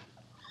execution.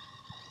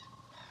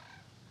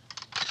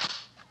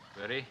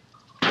 Ready?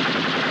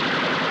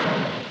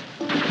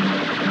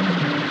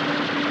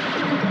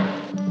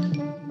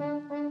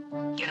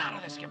 Get out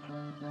of there, Skipper.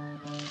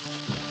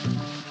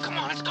 Come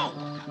on, let's go.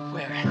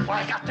 Where? Well,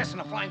 I got this in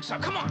a flying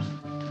suck. Come on.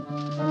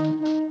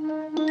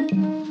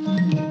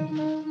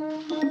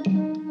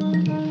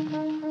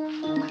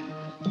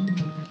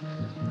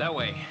 That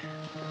way.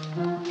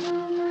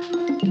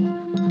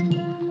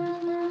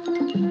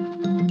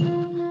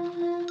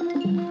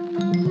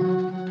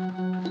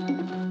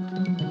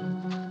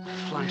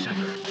 Flying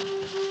sucker.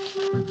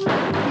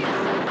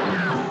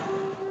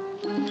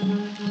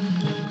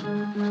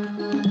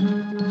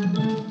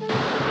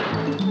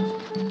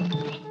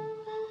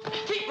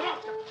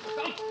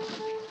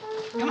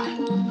 Come on.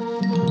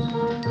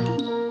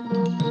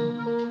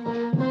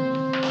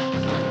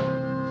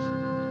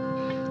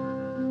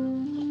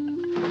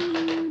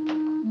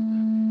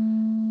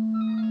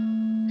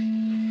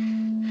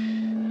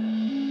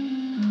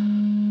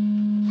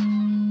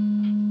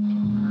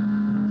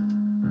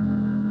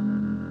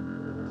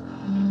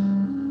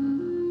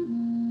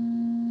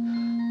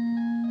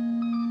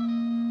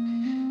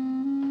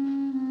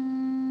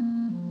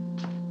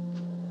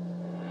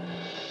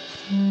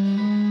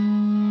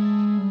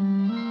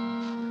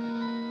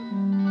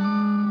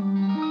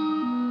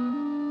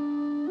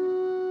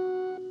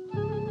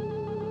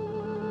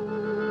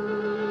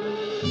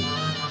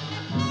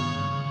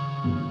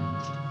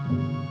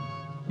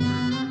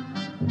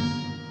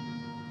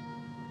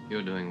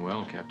 You're doing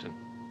well, Captain.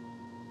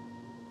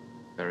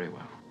 Very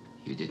well.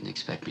 You didn't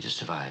expect me to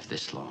survive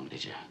this long,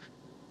 did you?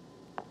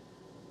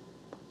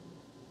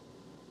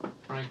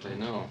 Frankly,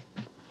 no.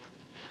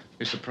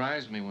 You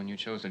surprised me when you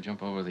chose to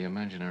jump over the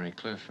imaginary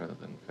cliff rather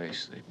than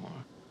face the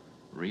more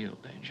real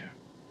danger.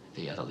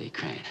 The other Lee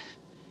Crane.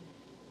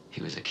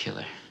 He was a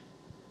killer.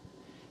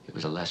 He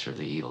was a lesser of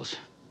the evils.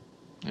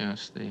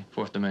 Yes, the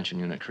 4th dimension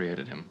unit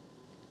created him.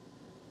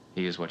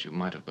 He is what you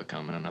might have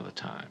become in another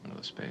time,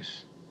 another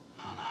space.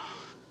 Oh, no.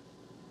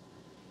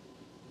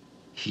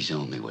 He's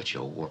only what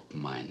your warped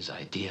mind's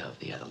idea of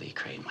the other Lee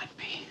Crane might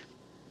be.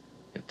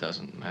 It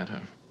doesn't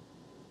matter.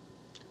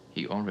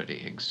 He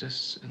already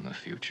exists in the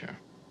future.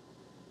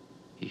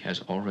 He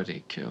has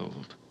already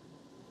killed.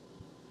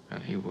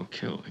 And he will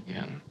kill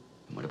again.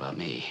 And what about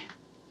me?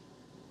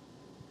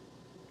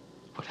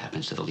 What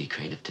happens to the Lee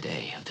Crane of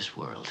today, of this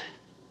world?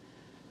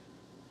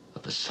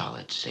 Of the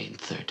solid, sane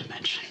 3rd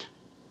dimension?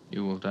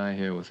 You will die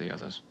here with the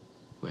others.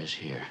 Where's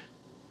here?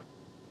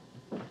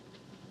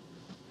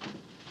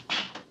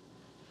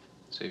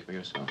 See for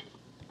yourself.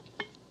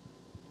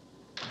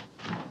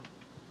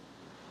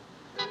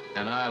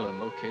 An island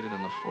located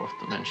in the 4th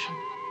dimension,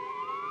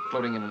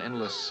 floating in an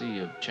endless sea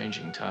of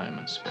changing time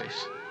and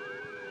space.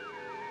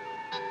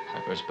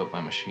 I first built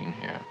my machine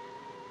here,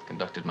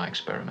 conducted my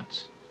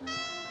experiments.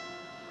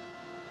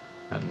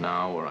 And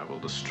now, where I will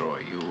destroy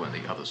you and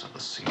the others of the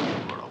sea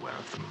who are aware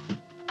of them.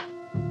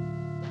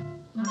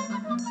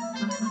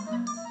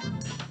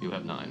 You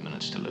have 9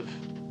 minutes to live.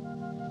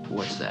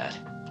 What's that?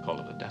 Call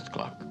it a death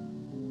clock.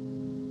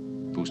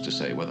 Who's to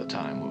say whether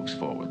time moves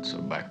forwards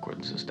or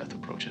backwards as death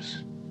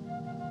approaches?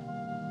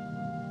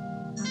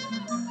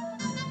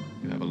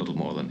 You have a little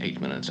more more than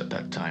 8 minutes at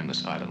that time,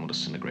 this island will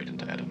disintegrate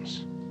into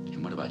atoms.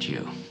 And what about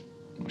you?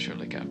 Well,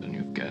 surely, Captain,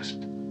 you've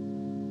guessed.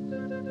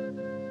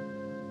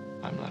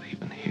 I'm not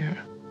even here.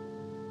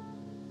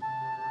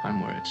 I'm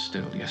where it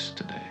stood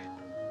yesterday.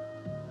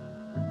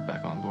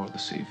 Back on board the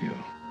Seaview.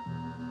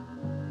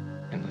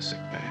 In the sick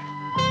bay.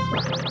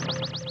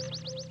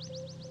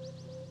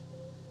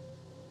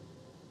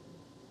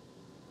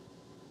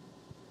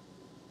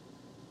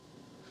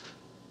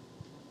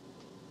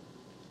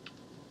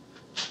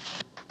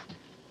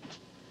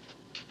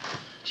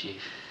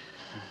 Chief.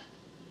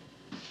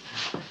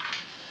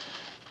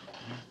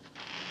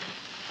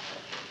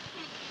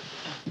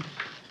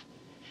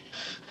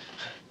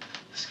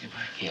 Skipper.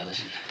 Here,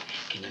 listen.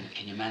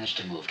 Can you manage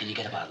to move? Can you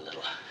get about a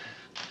little?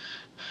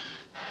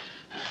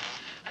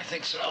 I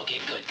think so. Okay,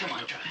 good. Come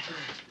on, try.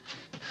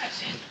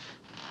 That's it.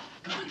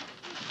 Come on.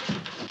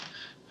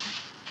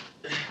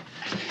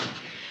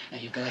 Now,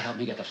 you've got to help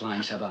me get the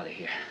flying sub out of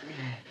here.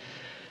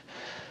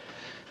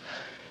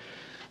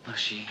 Well, is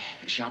she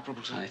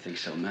operable, sir? I think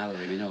so.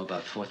 Mallory, we know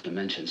about fourth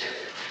dimensions.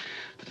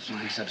 But the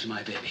flying sub's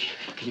my baby.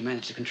 Can you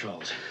manage the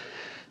controls?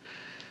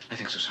 I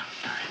think so, sir.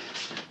 All right.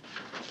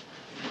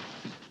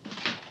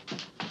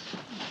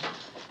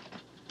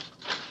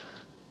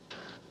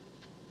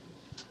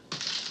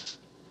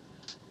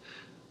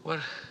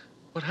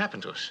 What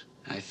happened to us?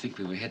 I think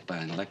we were hit by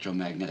an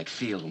electromagnetic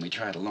field when we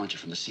tried to launch it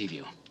from the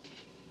Seaview.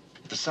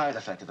 It's a side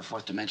effect of the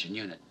fourth dimension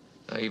unit.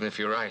 Even if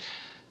you're right,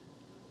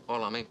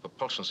 all our main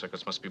propulsion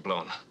circuits must be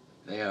blown.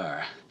 They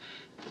are.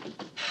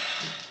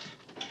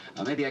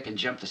 Well, maybe I can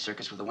jump the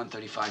circuits with a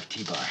 135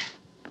 T-bar.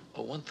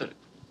 Oh, 130.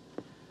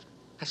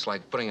 That's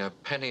like putting a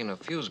penny in a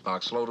fuse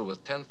box loaded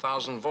with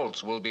 10,000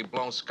 volts. We'll be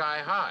blown sky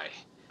high.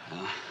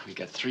 Well, we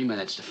got 3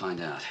 minutes to find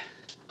out.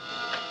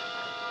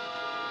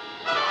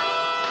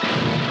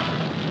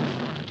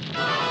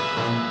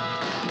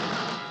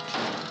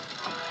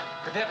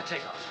 Prepare for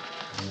takeoff.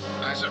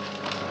 Aye, sir.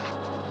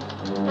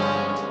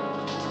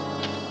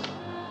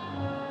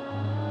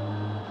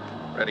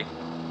 Ready.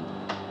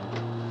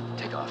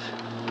 Take off.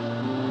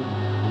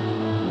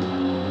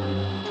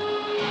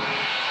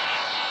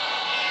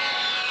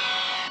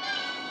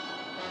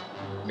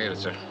 Made it,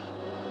 sir.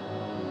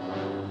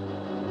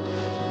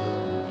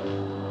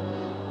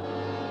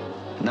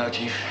 No,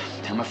 Chief.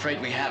 I'm afraid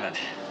we haven't.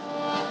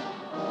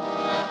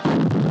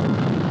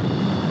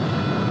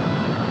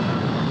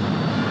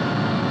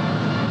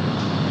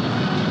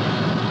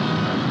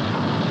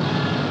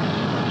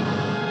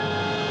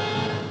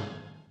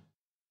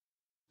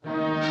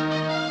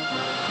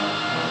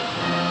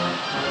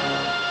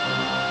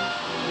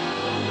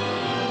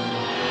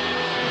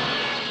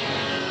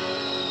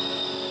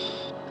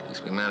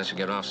 We managed to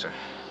get off, sir.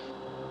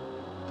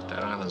 But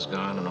that island's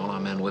gone and all our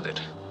men with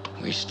it.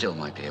 We still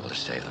might be able to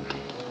save them.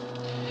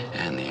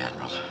 And the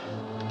Admiral.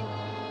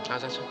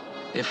 How's that, sir?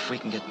 If we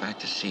can get back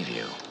to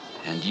Seaview.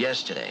 And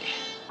yesterday.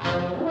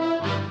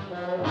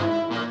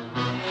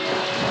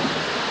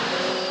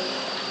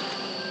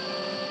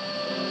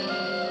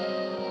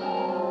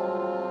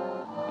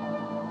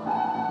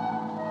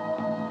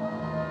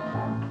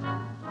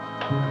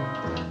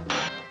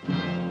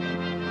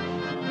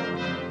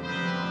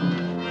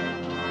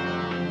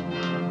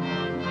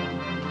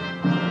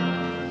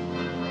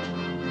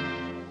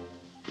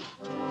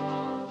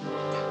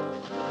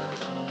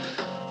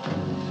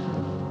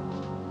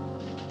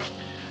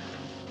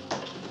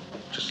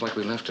 Just like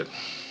we left it.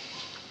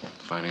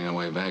 Finding our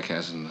way back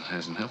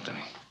hasn't helped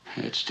any.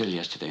 It's still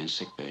yesterday in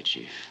sickbay,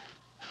 Chief.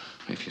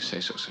 If you say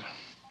so, sir.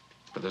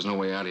 But there's no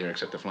way out of here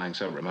except the flying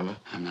sub, remember?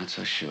 I'm not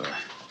so sure.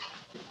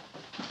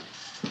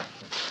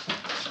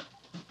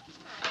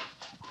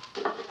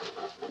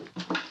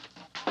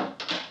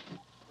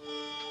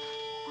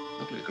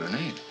 Look, a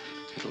grenade.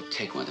 It'll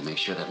take one to make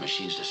sure that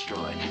machine's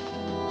destroyed.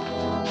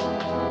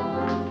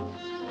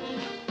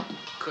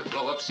 Could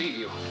blow up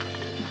Seaview.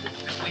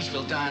 At least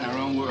we'll die in our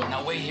own world.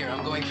 Now wait here,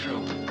 I'm going through.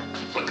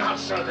 Look out,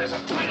 sir, there's a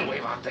tidal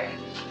wave out there.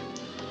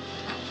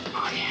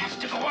 I have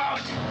to go out.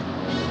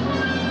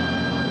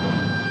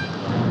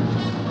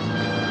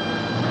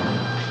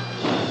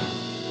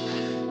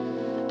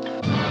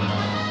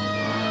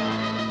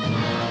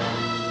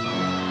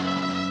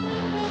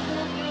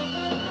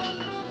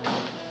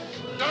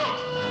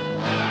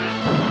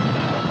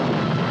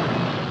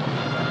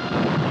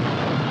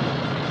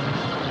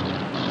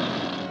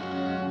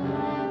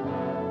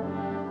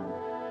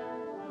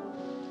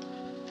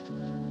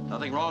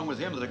 Nothing wrong with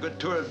him that a good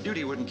tour of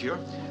duty wouldn't cure.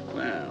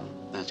 Well,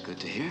 that's good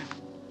to hear.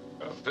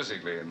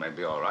 Physically, it may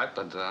be all right,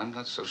 but I'm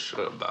not so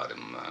sure about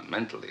him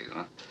mentally, you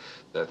know?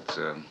 That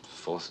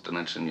fourth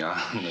dimension yarn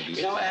that he's...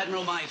 You know,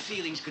 Admiral, my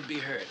feelings could be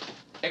hurt.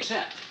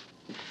 Except,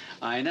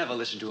 I never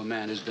listened to a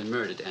man who's been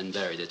murdered and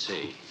buried at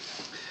sea.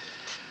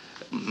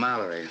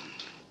 Mallory.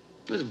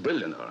 He was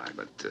brilliant, all right,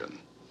 but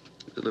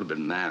a little bit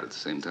mad at the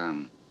same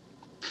time.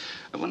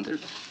 I wonder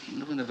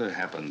whatever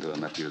happened to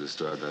him after you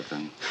destroyed that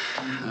thing.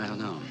 I don't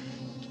know.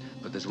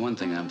 But there's one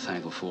thing I'm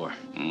thankful for.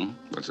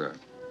 What's that?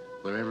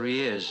 Wherever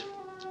he is,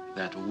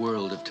 that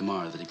world of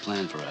tomorrow that he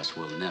planned for us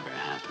will never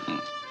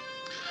happen.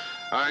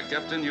 All right,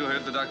 Captain, you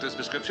heard the doctor's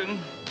prescription.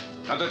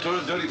 Not a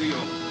turret dirty to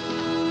you.